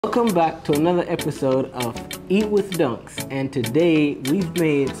Welcome back to another episode of Eat with Dunks, and today we've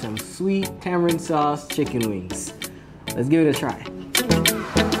made some sweet tamarind sauce chicken wings. Let's give it a try.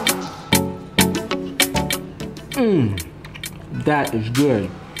 That is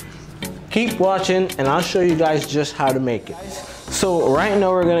good. Keep watching and I'll show you guys just how to make it. So right now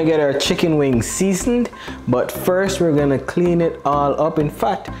we're gonna get our chicken wings seasoned, but first we're gonna clean it all up. In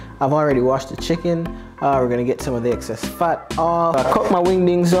fact, I've already washed the chicken. We're gonna get some of the excess fat off. I cut my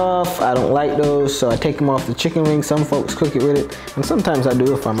wingdings off. I don't like those, so I take them off the chicken wings. Some folks cook it with it, and sometimes I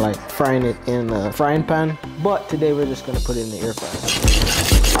do if I'm like frying it in a frying pan. But today we're just gonna put it in the air fryer.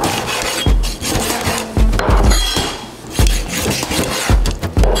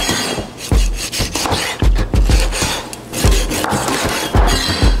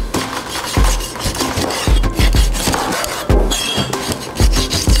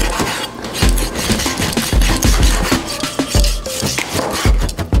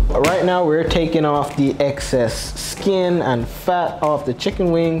 Right now we're taking off the excess skin and fat off the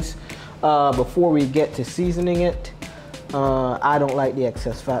chicken wings before we get to seasoning it. I don't like the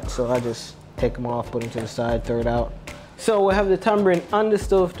excess fat, so I just take them off, put them to the side, throw it out. So we have the tamarind on the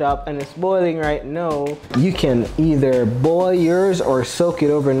stove top and it's boiling right now. You can either boil yours or soak it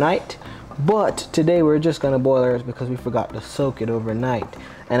overnight, but today we're just gonna boil ours because we forgot to soak it overnight.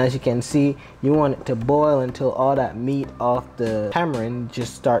 And as you can see, you want it to boil until all that meat off the tamarind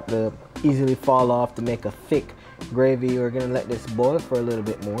just start to easily fall off to make a thick gravy. We're gonna let this boil for a little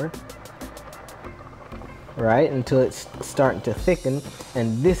bit more, right, until it's starting to thicken.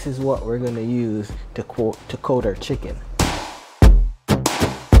 And this is what we're gonna use to coat our chicken.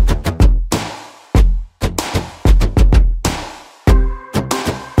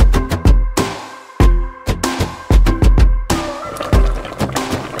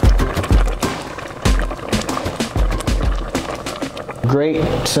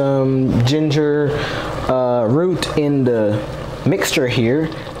 Grate some ginger root in the mixture here,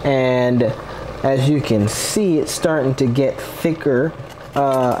 and as you can see, it's starting to get thicker.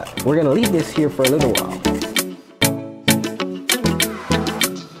 We're gonna leave this here for a little while.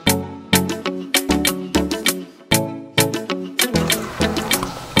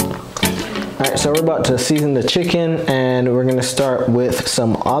 Alright, so we're about to season the chicken, and we're gonna start with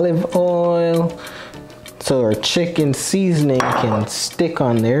some olive oil, so our chicken seasoning can stick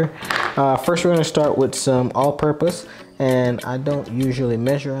on there. First we're gonna start with some all-purpose, and I don't usually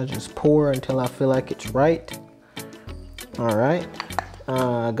measure, I just pour until I feel like it's right. All right,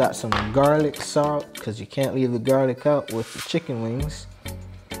 I got some garlic salt, because you can't leave the garlic out with the chicken wings.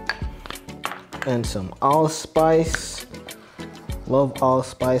 And some allspice, love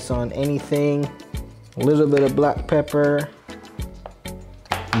allspice on anything. A little bit of black pepper,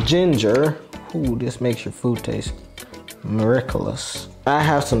 ginger. Ooh, this makes your food taste miraculous. I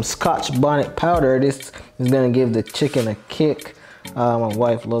have some Scotch bonnet powder. This is gonna give the chicken a kick. My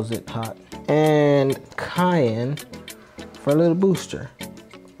wife loves it hot. And cayenne for a little booster.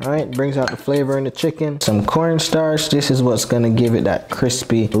 All right, brings out the flavor in the chicken. Some cornstarch. This is what's gonna give it that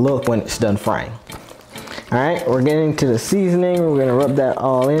crispy look when it's done frying. All right, we're getting to the seasoning. We're gonna rub that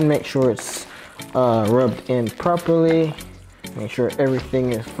all in. Make sure it's rubbed in properly. Make sure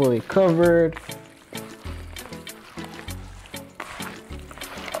everything is fully covered.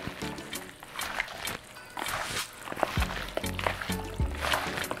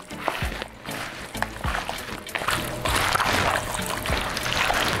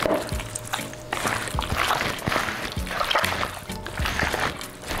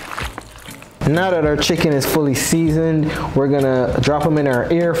 Now that our chicken is fully seasoned, we're gonna drop them in our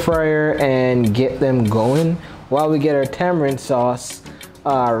air fryer and get them going while we get our tamarind sauce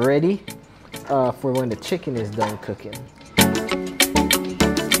ready for when the chicken is done cooking.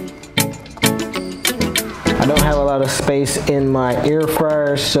 I don't have a lot of space in my air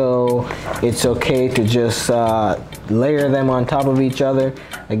fryer, so it's okay to just layer them on top of each other.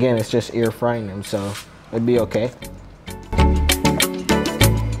 Again, it's just air frying them, so it'd be okay.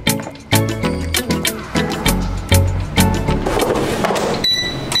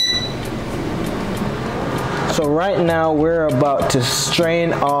 So right now we're about to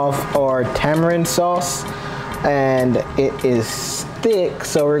strain off our tamarind sauce, and it is thick,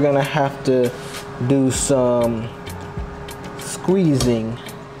 so we're gonna have to do some squeezing.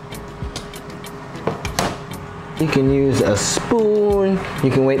 You can use a spoon, you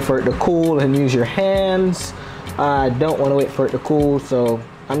can wait for it to cool and use your hands. I don't want to wait for it to cool, so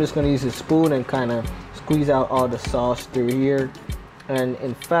I'm just gonna use a spoon and kind of squeeze out all the sauce through here. And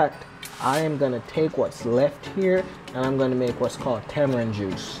in fact, I am going to take what's left here and I'm going to make what's called tamarind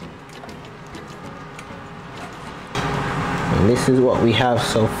juice. And this is what we have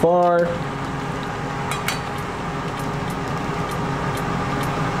so far.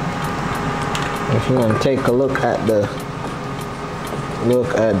 If you want to take a look at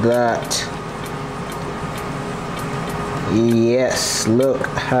that. Yes, look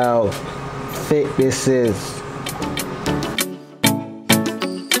how thick this is.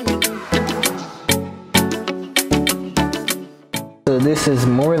 So this is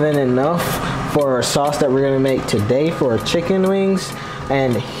more than enough for our sauce that we're gonna make today for our chicken wings.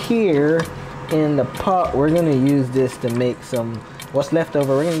 And here in the pot, we're gonna use this to make some, what's left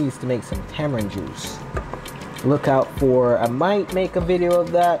over, we're gonna use to make some tamarind juice. Look out for, I might make a video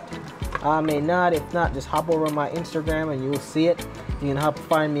of that. I may not. If not, just hop over on my Instagram and you'll see it. You can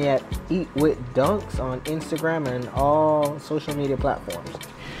find me at Eat with Dunks on Instagram and all social media platforms.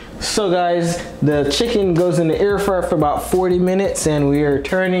 So guys, the chicken goes in the air fryer for about 40 minutes and we are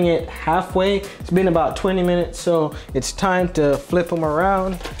turning it halfway. It's been about 20 minutes, so it's time to flip them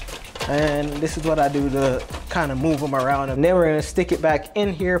around. And this is what I do to kind of move them around. And then we're gonna stick it back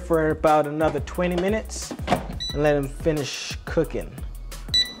in here for about another 20 minutes and let them finish cooking.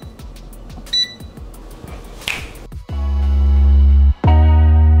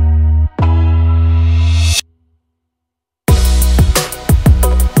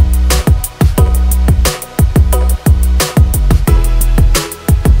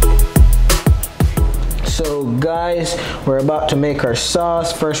 So guys, we're about to make our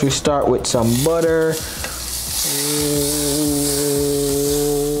sauce. First we start with some butter.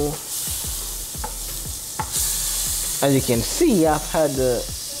 As you can see, I've had the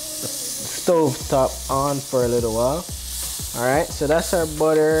stove top on for a little while. All right, so that's our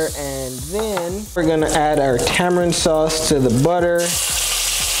butter, and then we're gonna add our tamarind sauce to the butter.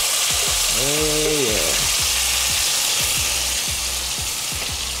 Oh yeah.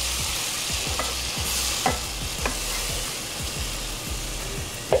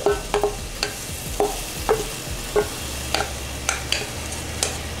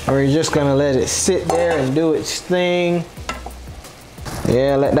 We're just gonna let it sit there and do its thing.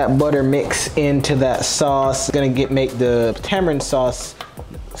 Yeah, let that butter mix into that sauce. It's gonna make the tamarind sauce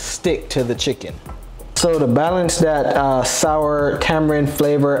stick to the chicken. So to balance that sour tamarind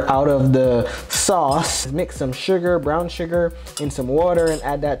flavor out of the sauce, mix some sugar, brown sugar, in some water and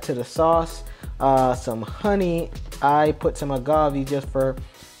add that to the sauce. Some honey. I put some agave just for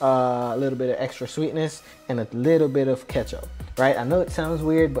a little bit of extra sweetness, and a little bit of ketchup. Right? I know it sounds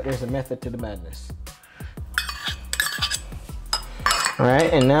weird, but there's a method to the madness. All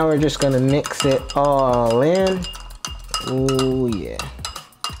right, and now we're just gonna mix it all in. Oh yeah.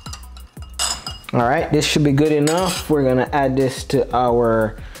 All right, this should be good enough. We're gonna add this to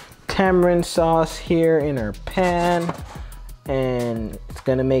our tamarind sauce here in our pan, and it's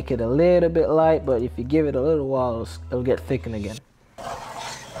gonna make it a little bit light, but if you give it a little while, it'll get thickened again.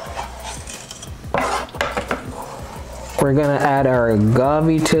 We're gonna add our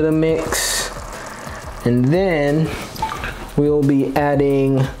agave to the mix, and then we'll be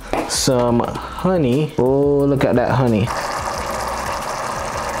adding some honey. Oh, look at that honey.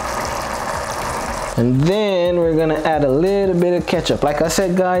 And then we're gonna add a little bit of ketchup. Like I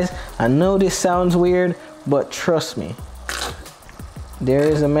said, guys, I know this sounds weird, but trust me, there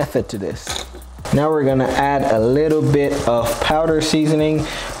is a method to this. Now we're gonna add a little bit of powder seasoning.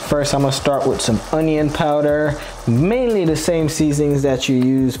 First, I'm gonna start with some onion powder, mainly the same seasonings that you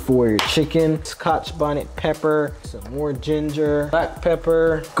use for your chicken. Scotch bonnet pepper, some more ginger, black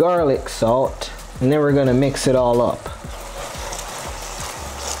pepper, garlic salt, and then we're gonna mix it all up.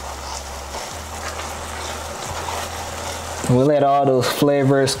 And we'll let all those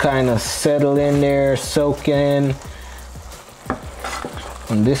flavors kind of settle in there, soak in.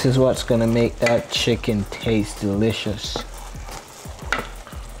 And this is what's gonna make that chicken taste delicious.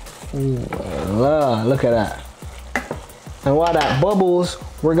 Voila, look at that. And while that bubbles,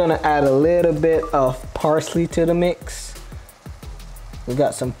 we're gonna add a little bit of parsley to the mix. We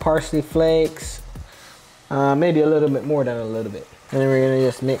got some parsley flakes, maybe a little bit more than a little bit. And then we're gonna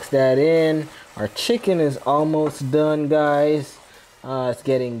just mix that in. Our chicken is almost done, guys. It's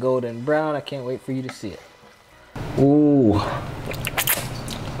getting golden brown. I can't wait for you to see it. Ooh.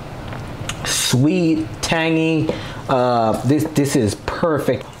 Sweet, tangy. This is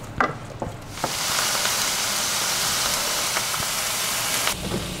perfect.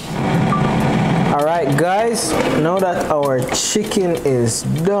 Alright guys, now that our chicken is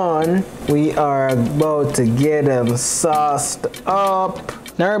done, we are about to get them sauced up.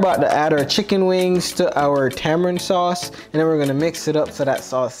 Now we're about to add our chicken wings to our tamarind sauce, and then we're gonna mix it up so that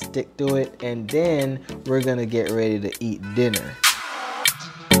sauce stick to it, and then we're gonna get ready to eat dinner.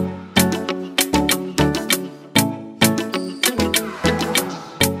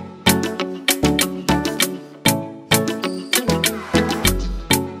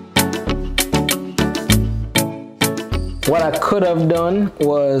 What I could have done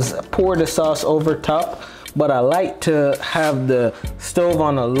was pour the sauce over top, but I like to have the stove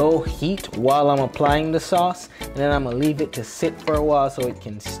on a low heat while I'm applying the sauce, and then I'm gonna leave it to sit for a while so it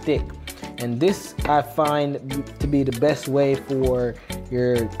can stick. And this I find to be the best way for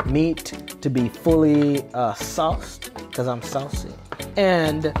your meat to be fully sauced, because I'm saucy,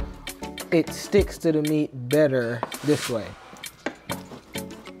 and it sticks to the meat better this way.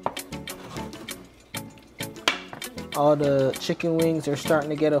 All the chicken wings are starting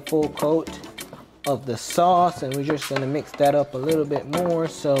to get a full coat of the sauce, and we're just gonna mix that up a little bit more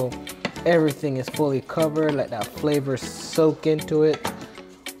so everything is fully covered, let that flavor soak into it.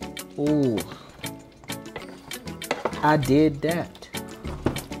 Ooh, I did that.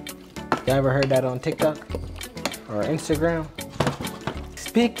 You ever heard that on TikTok or Instagram?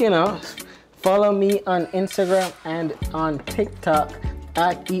 Speaking of, follow me on Instagram and on TikTok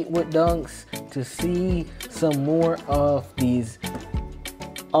at Eat with Dunks to see some more of these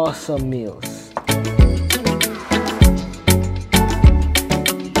awesome meals.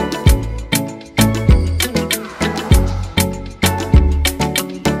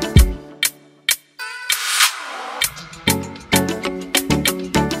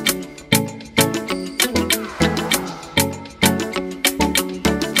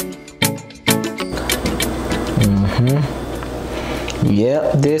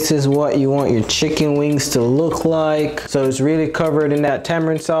 Yep, this is what you want your chicken wings to look like. So it's really covered in that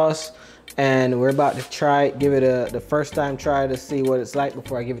tamarind sauce, and we're about to try it, give it the first time try to see what it's like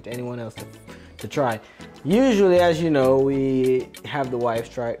before I give it to anyone else to try. Usually, as you know, we have the wives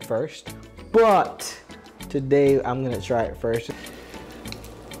try it first, but today I'm gonna try it first.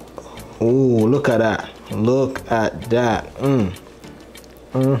 Ooh, look at that. Look at that.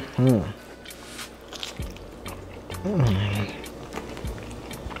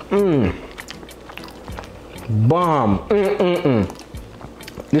 Bomb.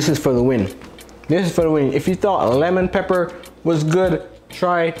 This is for the win. This is for the win. If you thought lemon pepper was good,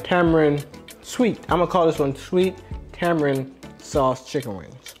 try tamarind sweet. I'm gonna call this one sweet tamarind sauce chicken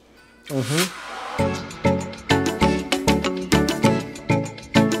wings.